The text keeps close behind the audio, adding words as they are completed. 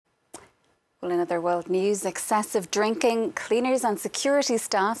Well, in other world news, excessive drinking, cleaners and security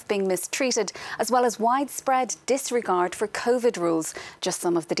staff being mistreated, as well as widespread disregard for COVID rules. Just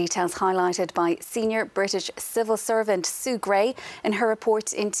some of the details highlighted by senior British civil servant Sue Gray in her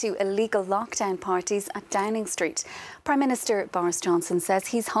report into illegal lockdown parties at Downing Street. Prime Minister Boris Johnson says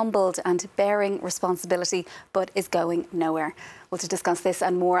he's humbled and bearing responsibility, but is going nowhere. Well, to discuss this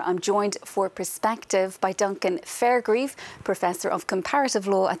and more, I'm joined for Perspective by Duncan Fairgrieve, Professor of Comparative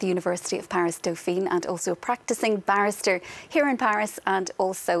Law at the University of Paris Dauphine and also a practising barrister here in Paris and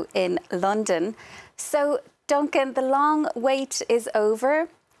also in London. So, Duncan, the long wait is over.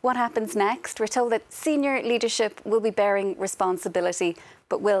 What happens next? We're told that senior leadership will be bearing responsibility,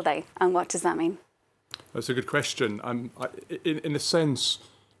 but will they? And what does that mean? That's a good question. In a sense,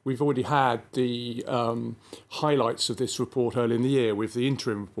 we've already had the highlights of this report early in the year with the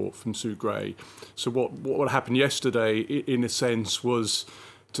interim report from Sue Gray. So what happened yesterday, in a sense, was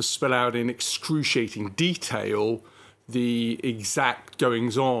to spell out in excruciating detail the exact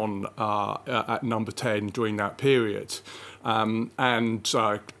goings-on at Number 10 during that period.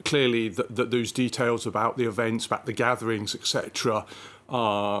 Clearly, those details about the events, about the gatherings, etc.,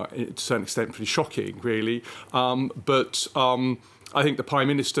 are, to a certain extent, pretty shocking, really. I think the Prime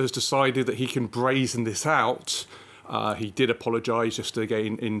Minister has decided that he can brazen this out. He did apologise yesterday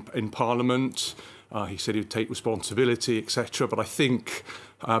in Parliament. He said he'd take responsibility, etc. But I think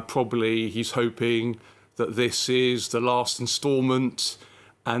probably he's hoping that this is the last instalment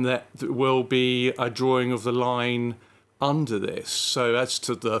and that there will be a drawing of the line under this. So as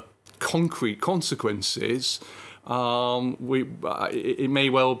to the concrete consequences, it may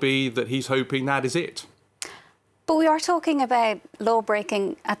well be that he's hoping that is it. But we are talking about law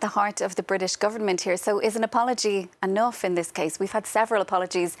breaking at the heart of the British government here. So is an apology enough in this case? We've had several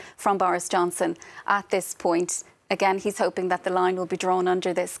apologies from Boris Johnson at this point. Again, he's hoping that the line will be drawn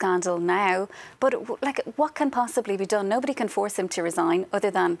under this scandal now. But what can possibly be done? Nobody can force him to resign other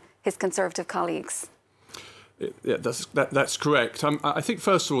than his Conservative colleagues. Yeah, that's correct. I think,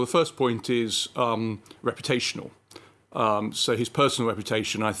 first of all, the first point is reputational. So his personal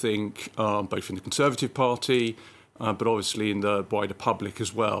reputation, I think, both in the Conservative Party, but obviously in the wider public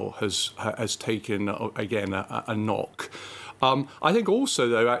as well, has taken, again, a knock. I think also,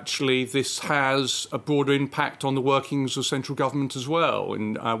 though, actually, this has a broader impact on the workings of central government as well.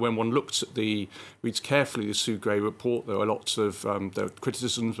 And when one reads carefully the Sue Gray report, there are lots of there are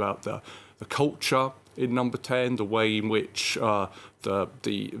criticisms about the culture in Number 10, the way in which the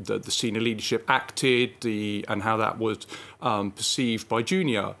senior leadership acted, and how that was perceived by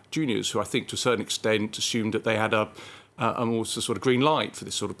juniors, who I think to a certain extent assumed that they had a also sort of green light for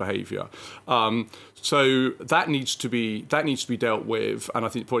this sort of behaviour. So that needs to be dealt with, and I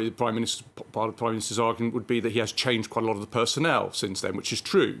think probably part of the Prime Minister's argument would be that he has changed quite a lot of the personnel since then, which is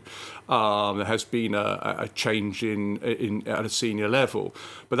true. There has been a change at a senior level,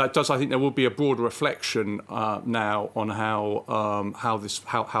 but that does, I think, there will be a broader reflection now on how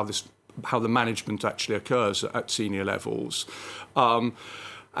the management actually occurs at senior levels.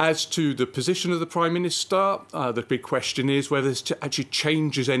 As to the position of the Prime Minister, the big question is whether this actually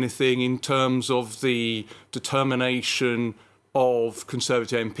changes anything in terms of the determination of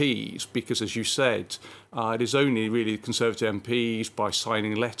Conservative MPs, because, as you said, it is only really Conservative MPs, by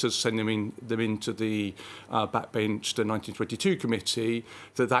signing letters, sending them into the backbench, the 1922 committee,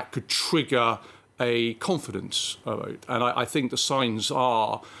 that could trigger a confidence vote. And I think the signs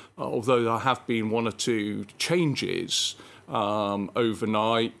are, although there have been one or two changes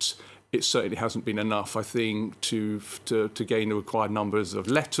overnight, it certainly hasn't been enough, I think, to gain the required numbers of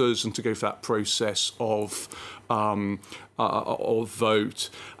letters and to go for that process of vote.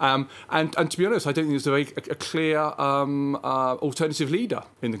 And to be honest, I don't think there's a clear alternative leader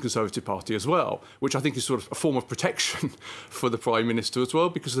in the Conservative Party as well, which I think is sort of a form of protection for the Prime Minister as well,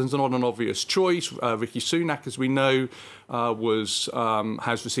 because there's not an obvious choice. Rishi Sunak, as we know,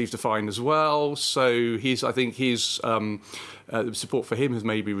 has received a fine as well. So I think his support for him has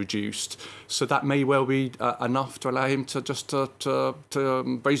maybe reduced. So that may well be enough to allow him to just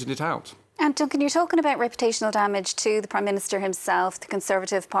brazen it out. And Duncan, you're talking about reputational damage to the Prime Minister himself, the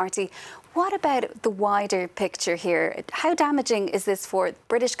Conservative Party. What about the wider picture here? How damaging is this for the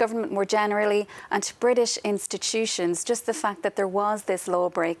British government more generally and to British institutions, just the fact that there was this law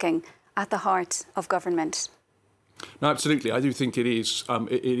breaking at the heart of government? No, absolutely. I do think it is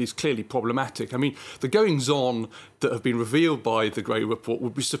clearly problematic. I mean, the goings-on that have been revealed by the Gray report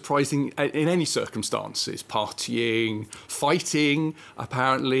would be surprising in any circumstances. Partying, fighting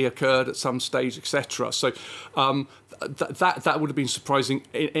apparently occurred at some stage, etc. So that would have been surprising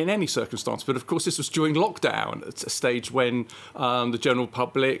in any circumstance. But of course, this was during lockdown, at a stage when the general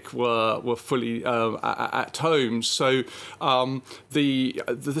public were fully at home. So the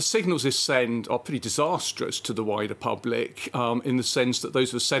signals this send are pretty disastrous to the wider public, in the sense that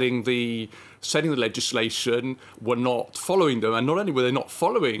those who were setting the legislation were not following them, and not only were they not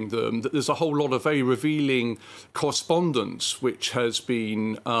following them, that there's a whole lot of very revealing correspondence which has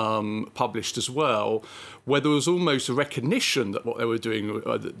been published as well, where there was almost a recognition that what they were doing,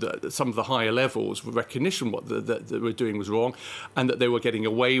 that some of the higher levels were recognition what they were doing was wrong, and that they were getting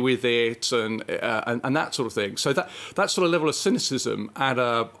away with it, and that sort of thing. So that sort of level of cynicism at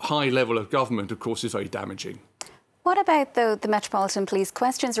a high level of government, of course, is very damaging. What about, though, the Metropolitan Police?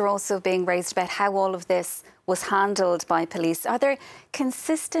 Questions are also being raised about how all of this was handled by police. Are there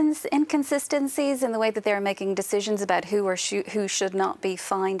inconsistencies in the way that they're making decisions about who should not be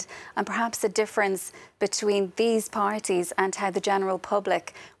fined, and perhaps a difference between these parties and how the general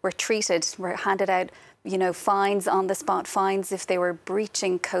public were treated, were handed out, fines, on-the-spot fines if they were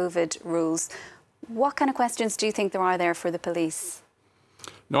breaching COVID rules? What kind of questions do you think there are there for the police?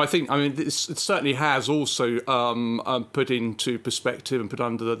 No, it certainly has also put into perspective and put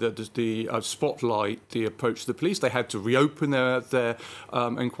under the spotlight the approach to the police. They had to reopen their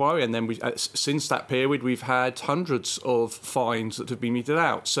inquiry, and then since that period, we've had hundreds of fines that have been meted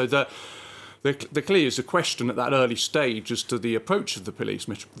out. So there clearly is a question at that early stage as to the approach of the police,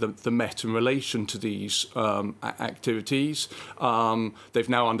 the Met, in relation to these activities. They've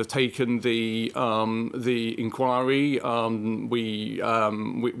now undertaken the inquiry. We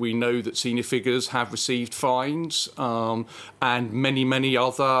know that senior figures have received fines, and many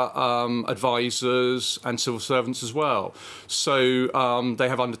other advisors and civil servants as well. So they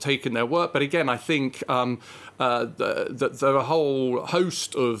have undertaken their work. But again, I think there are a whole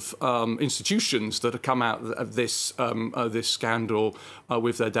host of institutions that have come out of this scandal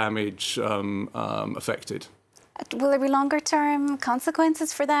with their damage affected. Will there be longer-term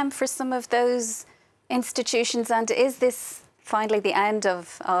consequences for them, for some of those institutions? And is this finally the end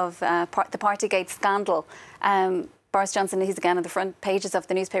of the Partygate scandal? Boris Johnson, he's again on the front pages of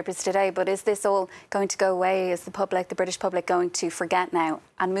the newspapers today, but is this all going to go away? Is the British public going to forget now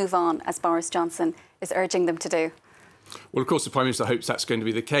and move on, as Boris Johnson is urging them to do? Well, of course, the Prime Minister hopes that's going to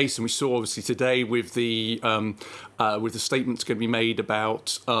be the case, and we saw obviously today with the statements going to be made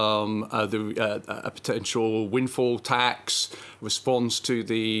about a potential windfall tax, response to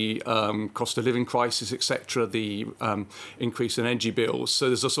the cost of living crisis, etc., the increase in energy bills. So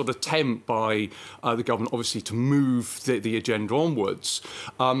there's a sort of attempt by the government, obviously, to move the agenda onwards.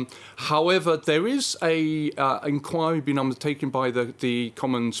 However, there is a inquiry being undertaken by the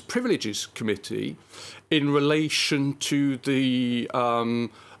Commons Privileges Committee in relation to the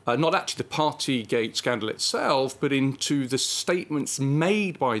not actually the Partygate scandal itself, but into the statements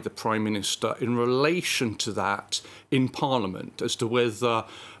made by the Prime Minister in relation to that in Parliament, as to whether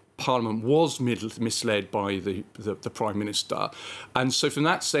Parliament was misled by the Prime Minister. And so from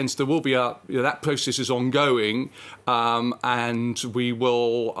that sense, there will be that process is ongoing, and we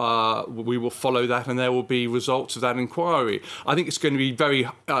will follow that, and there will be results of that inquiry. I think it's going to be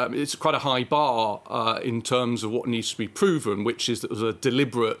it's quite a high bar in terms of what needs to be proven, which is that there was a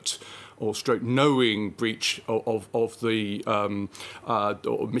deliberate or knowing breach of the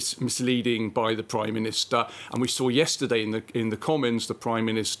or misleading by the Prime Minister. And we saw yesterday in the Commons, the Prime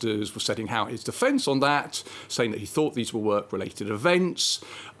Ministers were setting out his defence on that, saying that he thought these were work-related events.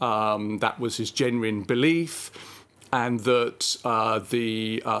 That was his genuine belief, and that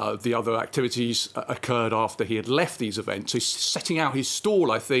the other activities occurred after he had left these events. So he's setting out his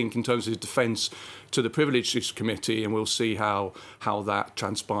stall, I think, in terms of his defence to the Privileges Committee, and we'll see how that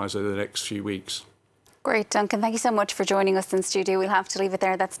transpires over the next few weeks. Great, Duncan. Thank you so much for joining us in studio. We'll have to leave it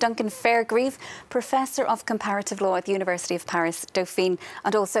there. That's Duncan Fairgrieve, Professor of Comparative Law at the University of Paris Dauphine,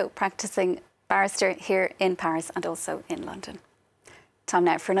 and also practising barrister here in Paris and also in London. Time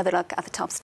now for another look at the top stories.